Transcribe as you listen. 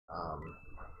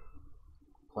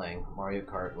playing Mario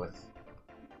Kart with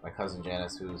my cousin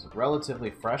Janice, who's relatively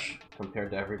fresh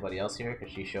compared to everybody else here,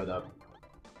 because she showed up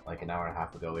like an hour and a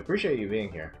half ago. We appreciate you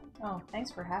being here. Oh,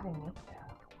 thanks for having me.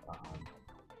 Yeah.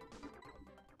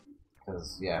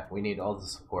 Because, yeah, we need all the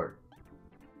support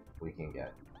we can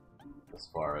get as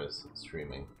far as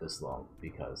streaming this long,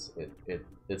 because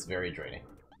it's very draining.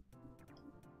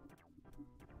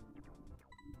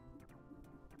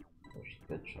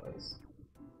 Good choice.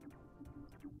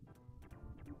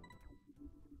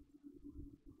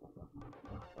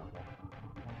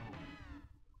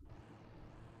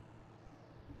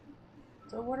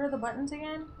 So what are the buttons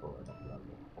again? Oh, I don't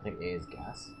remember. I think A is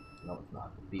gas. No, it's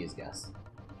not. B is gas.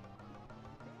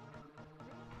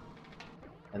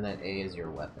 And then A is your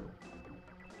weapon.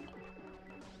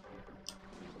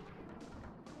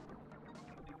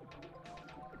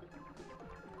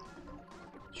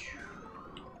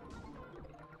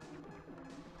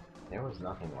 There was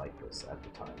nothing like this at the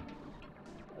time.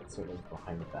 It's sort of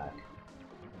behind the back.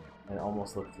 And it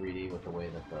almost looked 3D with the way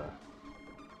that the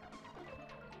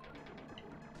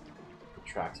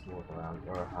tracks move around,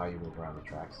 or how you move around the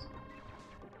tracks.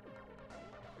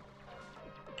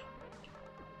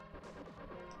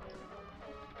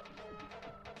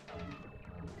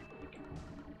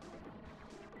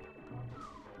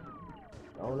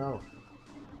 Oh no!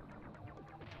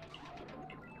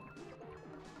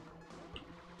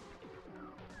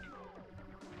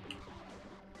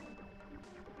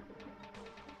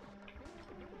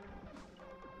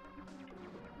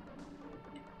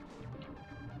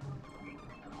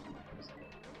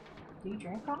 Do you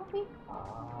drink coffee?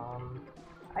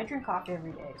 I drink coffee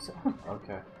every day, so.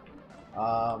 Okay.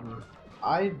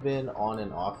 I've been on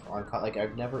and off on like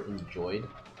I've never enjoyed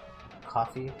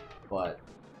coffee, but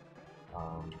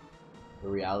the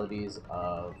realities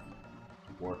of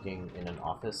working in an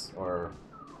office, or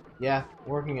yeah,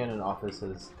 working in an office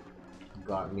has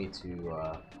got me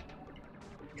to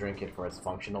drink it for its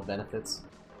functional benefits.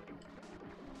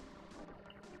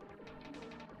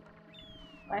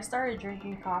 I started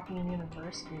drinking coffee in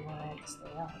university when I had to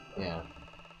stay up. Yeah.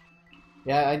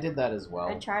 Yeah, I did that as well.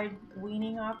 I tried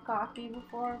weaning off coffee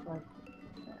before, but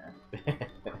yeah.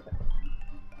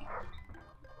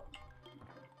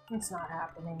 It's not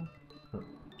happening.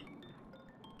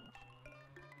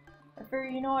 I figure,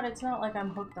 you know what, it's not like I'm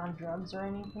hooked on drugs or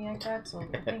anything like that, so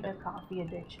I think a coffee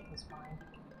addiction is fine.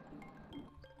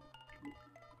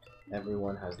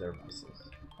 Everyone has their vices.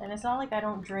 And it's not like I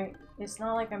don't drink, it's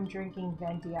not like I'm drinking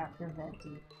venti after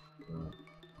venti.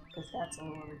 Because that's a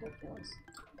little ridiculous.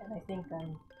 And I think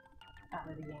I'm out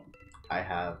of the game. I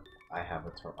have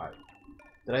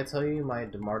did I tell you my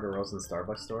DeMar DeRozan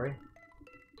Starbucks story?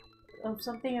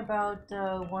 Something about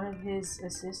one of his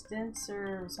assistants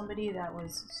or somebody that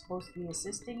was supposed to be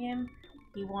assisting him.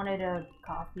 He wanted a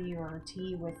coffee or a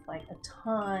tea with like a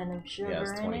ton of sugar yeah,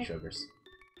 it's 20 in it. sugars.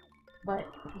 But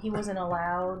he wasn't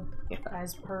allowed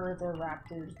as per the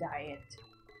Raptors diet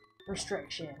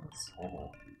restrictions.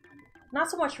 Not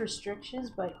so much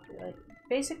restrictions, but like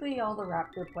basically all the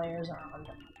Raptor players are on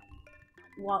them.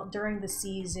 While during the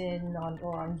season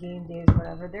or on game days,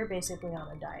 whatever, they're basically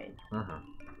on a diet.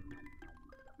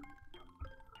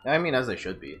 I mean, as they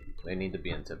should be. They need to be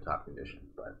in tip-top condition,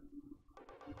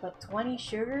 But 20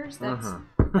 sugars? That's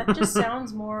that just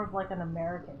sounds more of like an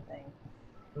American thing.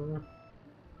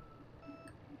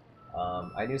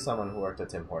 I knew someone who worked at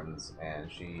Tim Hortons,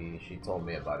 and she told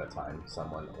me about a time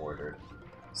someone ordered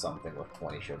something with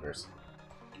 20 sugars.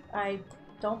 I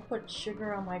don't put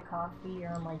sugar on my coffee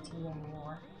or on my tea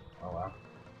anymore. Oh wow.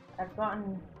 I've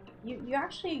gotten... You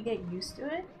actually get used to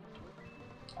it.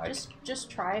 Just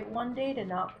try it one day to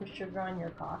not put sugar on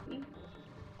your coffee.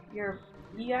 You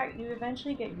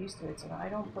eventually get used to it, so I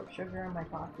don't put sugar in my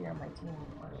coffee or my tea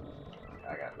anymore.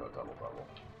 I gotta go double.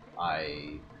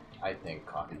 I think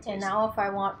coffee tastes... And now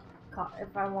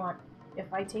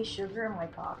if I taste sugar in my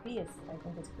coffee, I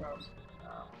think it's gross.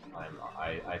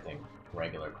 I think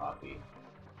regular coffee,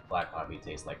 black coffee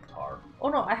tastes like tar. Oh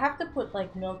no, I have to put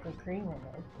like milk or cream in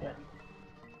it. Yeah.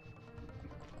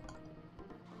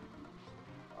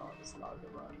 Oh, it's not a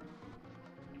good run.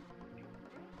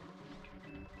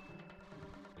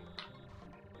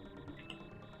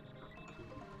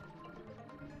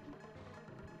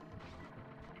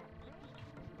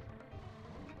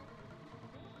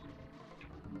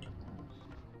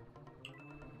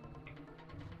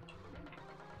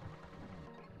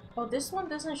 Oh, this one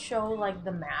doesn't show like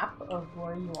the map of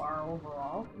where you are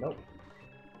overall. Nope.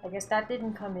 I guess that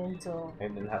didn't come in till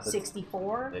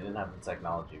 64. They didn't have the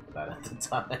technology for that at the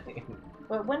time.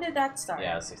 But when did that start?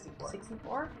 Yeah, 64.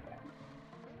 64? Yeah.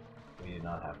 We did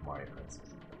not have Mario Kart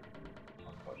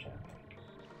 64,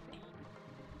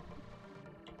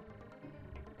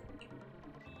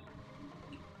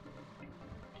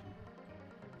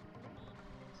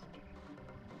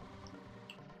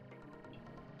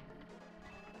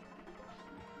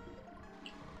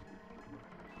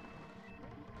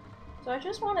 So I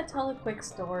just want to tell a quick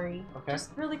story, Okay.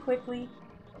 just really quickly.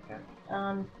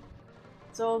 Okay.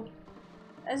 So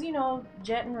as you know,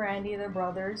 Jet and Randy, they're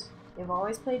brothers. They've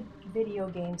always played video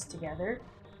games together.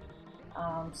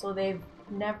 So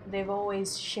they've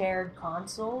always shared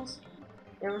consoles.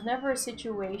 There was never a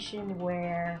situation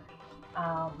where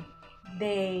um,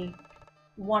 they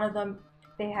one of them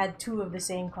they had two of the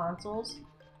same consoles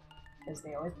because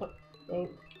they always put they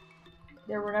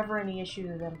there were never any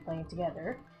issues of them playing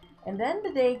together. And then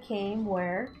the day came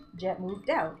where Jet moved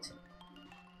out.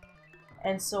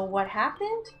 And so what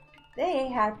happened? They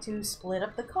had to split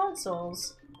up the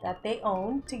consoles that they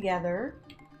owned together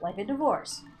like a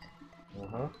divorce.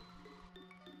 Mm-hmm.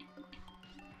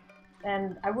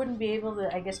 And I wouldn't be able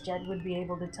to, I guess Jed would be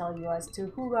able to tell you as to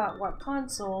who got what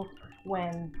console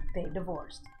when they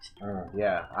divorced.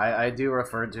 Yeah, I do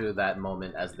refer to that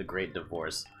moment as the Great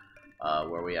Divorce,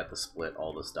 where we had to split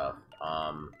all the stuff.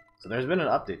 So there's been an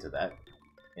update to that.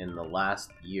 In the last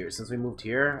year, since we moved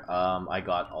here, I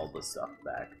got all the stuff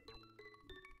back.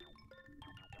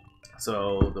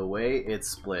 So the way it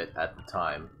split at the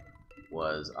time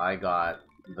was I got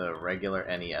the regular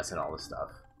NES and all the stuff.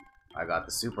 I got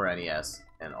the Super NES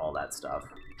and all that stuff.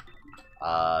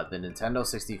 The Nintendo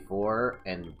 64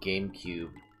 and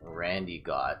GameCube Randy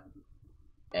got.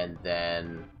 And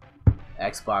then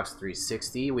Xbox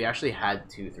 360. We actually had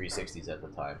two 360s at the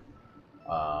time.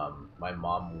 My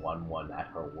mom won one at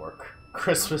her work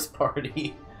Christmas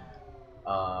party.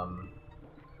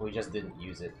 We just didn't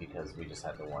use it because we just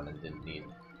had the one and didn't need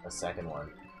a second one.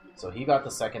 So he got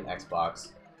the second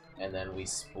Xbox, and then we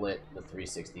split the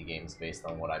 360 games based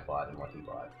on what I bought and what he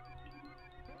bought.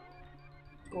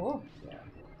 Cool. Yeah.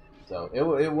 So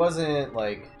it wasn't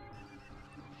like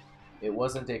it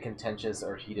wasn't a contentious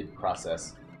or heated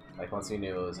process. Like once we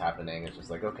knew it was happening, it's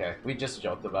just like okay. We just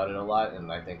joked about it a lot,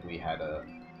 and I think we had a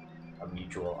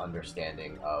mutual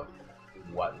understanding of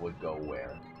what would go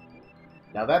where.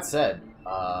 Now that said,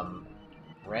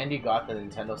 Randy got the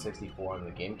Nintendo 64 and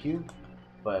the GameCube,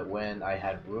 but when I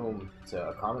had room to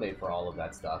accommodate for all of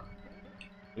that stuff,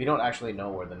 we don't actually know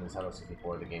where the Nintendo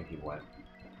 64 or the GameCube went.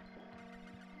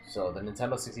 So the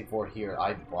Nintendo 64 here,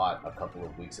 I bought a couple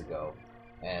of weeks ago,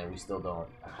 and we still don't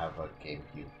have a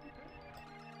GameCube.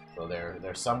 So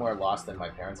they're somewhere lost in my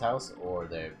parents' house, or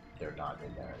they're not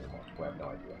in there anymore. We have no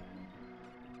idea.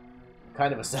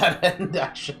 Kind of a sad end,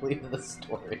 actually, to the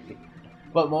story.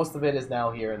 But most of it is now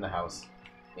here in the house,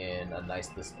 in a nice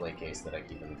display case that I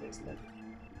keep in the basement.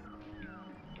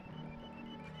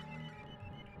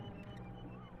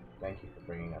 Thank you for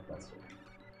bringing up that story.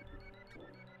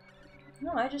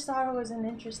 No, I just thought it was an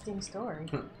interesting story.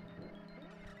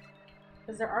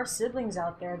 Because there are siblings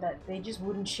out there that they just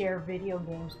wouldn't share video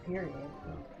games, period.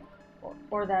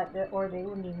 Or they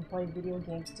wouldn't even play video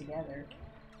games together.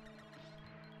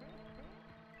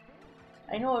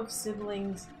 I know of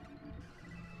siblings,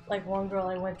 like one girl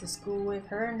I went to school with,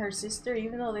 her and her sister,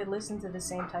 even though they listened to the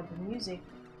same type of music,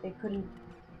 they couldn't,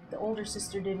 the older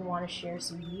sister didn't want to share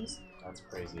CDs. That's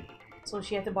crazy. So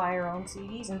she had to buy her own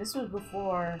CDs, and this was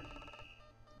before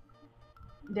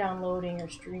downloading or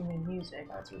streaming music.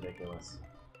 That's ridiculous.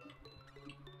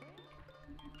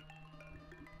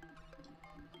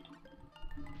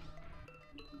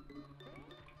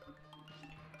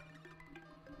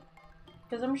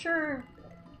 Because I'm sure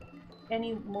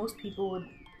most people would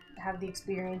have the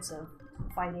experience of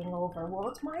fighting over, well,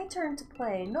 it's my turn to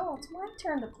play. No, it's my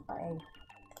turn to play.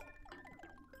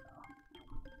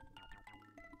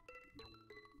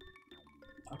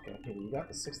 Okay, you got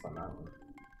the 6th on that one.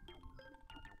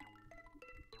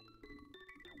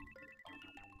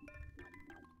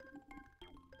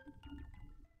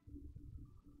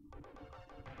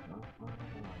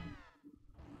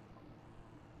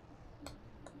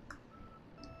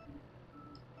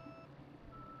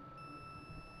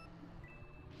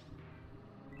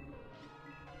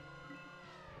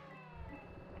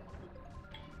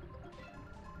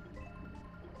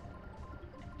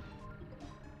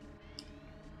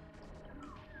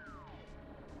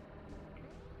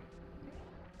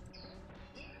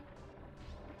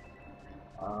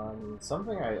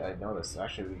 Something I noticed,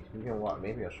 actually, you can watch,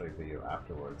 maybe I'll show you a video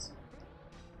afterwards.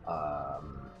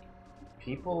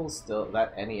 People still,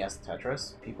 that NES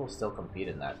Tetris, people still compete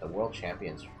in that. The World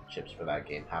Championships for that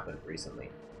game happened recently.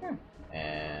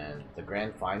 And the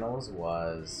grand finals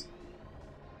was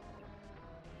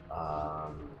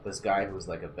this guy who's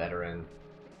like a veteran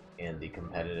in the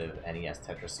competitive NES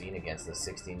Tetris scene against a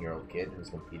 16-year-old kid who's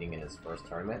competing in his first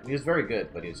tournament. He was very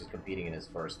good, but he was just competing in his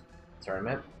first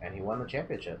tournament, and he won the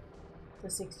championship. The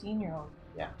 16-year-old.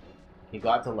 Yeah. He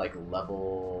got to like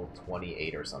level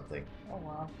 28 or something. Oh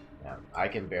wow. Yeah. I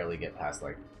can barely get past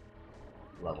like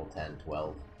level 10,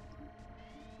 12.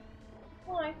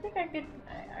 Well, I think I could.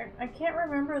 I can't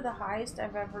remember the highest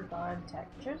I've ever gone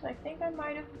Tetris. I think I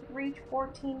might have reached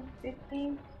 14,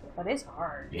 15, but it's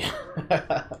hard. Yeah.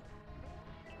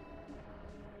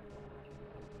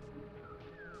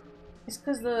 It's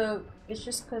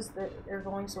just because they're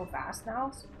going so fast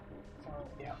now. So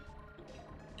Yeah.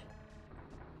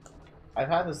 I've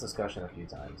had this discussion a few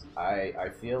times. I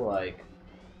feel like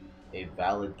a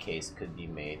valid case could be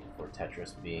made for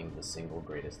Tetris being the single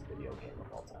greatest video game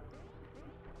of all time.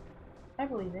 I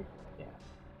believe it. Yeah.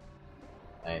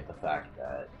 And the fact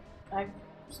that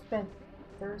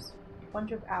There's a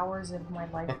bunch of hours of my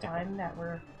lifetime that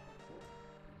were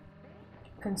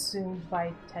consumed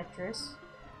by Tetris.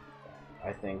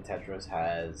 I think Tetris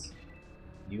has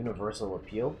universal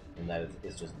appeal in that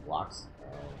it's just blocks,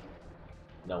 and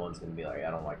no one's gonna be like,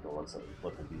 I don't like the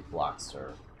look of these blocks,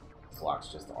 or blocks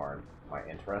just aren't my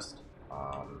interest.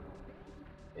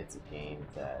 It's a game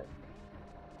that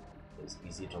is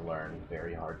easy to learn,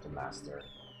 very hard to master,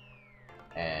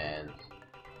 and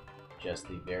just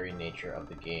the very nature of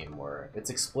the game where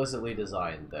it's explicitly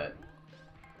designed that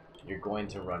you're going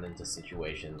to run into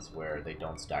situations where they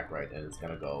don't stack right, and it's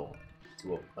going to go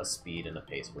to a speed and a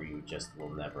pace where you just will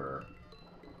never...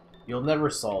 You'll never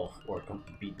solve or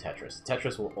beat Tetris.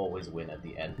 Tetris will always win at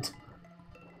the end.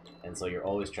 And so you're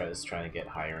always trying to get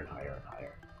higher and higher and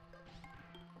higher.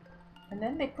 And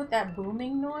then they put that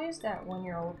booming noise that when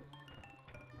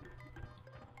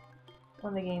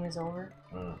the game is over.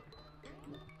 Mm.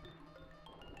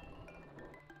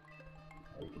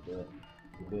 You can do it.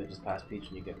 You can do it just past Peach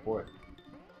and you get fourth.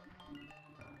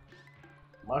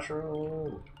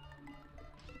 Mushroom!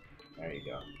 There you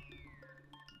go.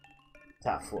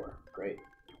 Top 4. Great.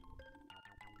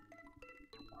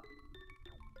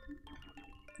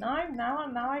 Now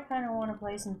I kind of want to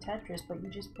play some Tetris, but you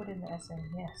just put in the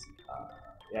SNES.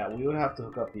 Yeah, we would have to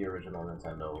hook up the original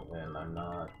Nintendo, and I'm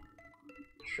not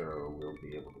sure we'll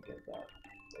be able to get that.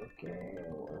 Okay,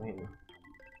 I mean...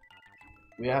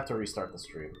 We have to restart the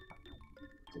stream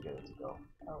to get it to go.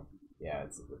 Oh, yeah,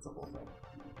 it's a whole thing.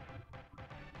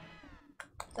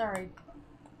 Sorry.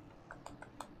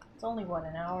 It's only, what,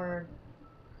 an hour...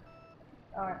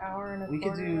 hour and a We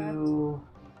could quarter do...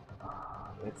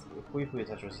 If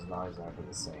Tetris is not exactly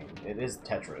the same. It is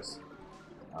Tetris.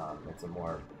 It's a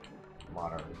more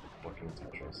modern looking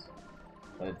Tetris.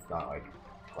 But it's not like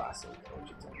classic OG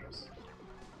Tetris.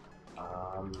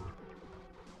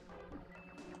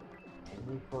 Can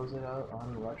we close it out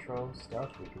on retro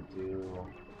stuff? We could do...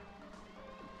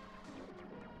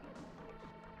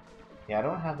 Yeah, I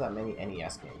don't have that many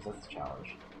NES games. That's the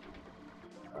challenge.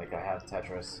 Like, I have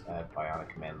Tetris, Bionic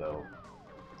Commando,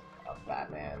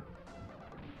 Batman.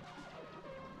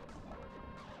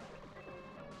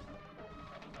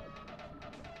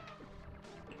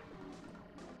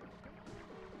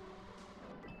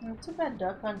 It's too bad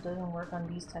Duck Hunt doesn't work on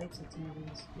these types of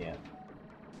TVs. Yeah.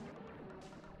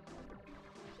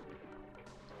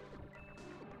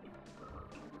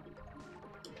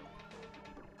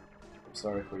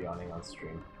 Sorry for yawning on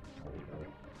stream, everybody.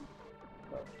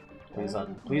 But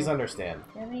please understand.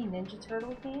 Do you have any Ninja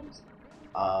Turtle games?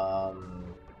 I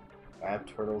have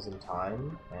Turtles in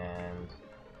Time, and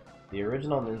the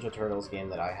original Ninja Turtles game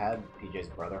that I had, PJ's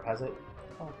brother has it.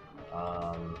 Oh.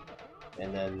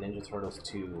 And then Ninja Turtles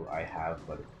 2 I have,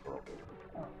 but it's broken.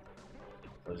 Oh.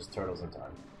 So just Turtles in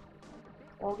Time.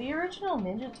 Well, the original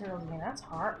Ninja Turtles game, that's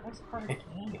hard. That's a hard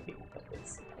game.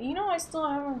 You know, I still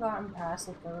haven't gotten past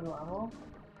the 3rd level.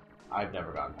 I've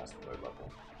never gotten past the 3rd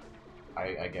level.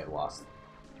 I get lost.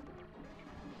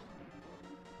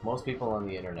 Most people on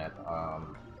the internet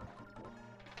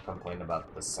complain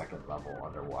about the 2nd level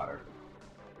underwater.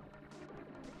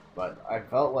 But I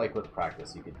felt like with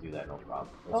practice you could do that no problem.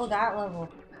 Oh, that level.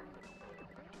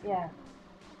 Yeah.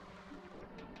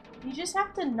 You just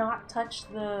have to not touch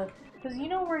the... Because you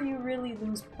know where you really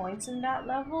lose points in that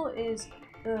level is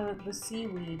the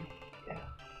seaweed. Yeah.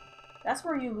 That's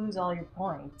where you lose all your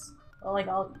points. Or like,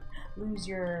 I'll lose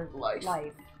your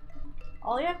life.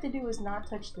 All you have to do is not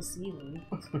touch the seaweed.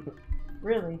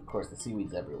 Really. Of course, the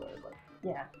seaweed's everywhere, but...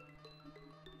 Yeah.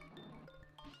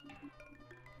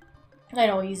 I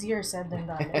know, easier said than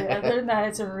done. Other than that,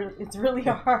 it's really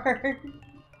hard.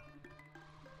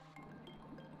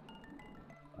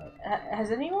 Has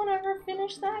anyone ever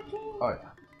finished that game? Oh yeah.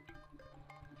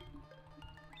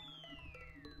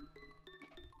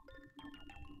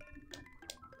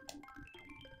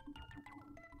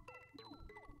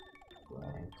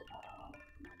 Right.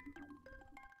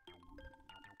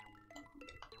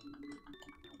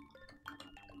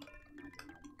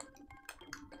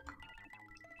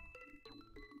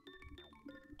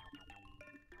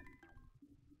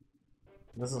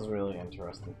 This is really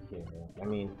interesting here. I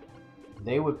mean,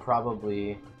 they would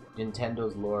probably...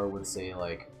 Nintendo's lore would say,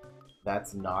 like,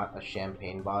 that's not a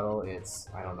champagne bottle, it's,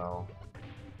 I don't know,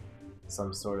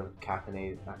 some sort of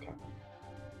caffeinated... not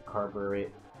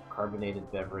caffeinated...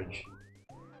 carbonated beverage.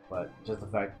 But just the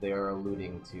fact they are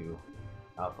alluding to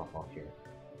alcohol here.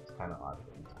 It's kind of odd.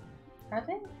 Are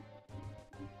they?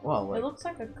 Well, like, it looks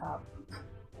like a cup.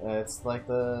 it's like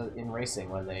in racing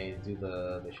when they do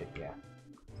the shit. Yeah.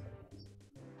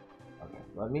 Okay,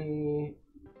 let me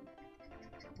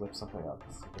whip something up.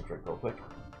 I'll drink real quick.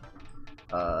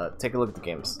 Take a look at the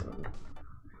games.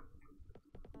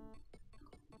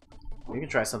 You can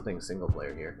try something single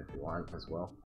player here if you want as well.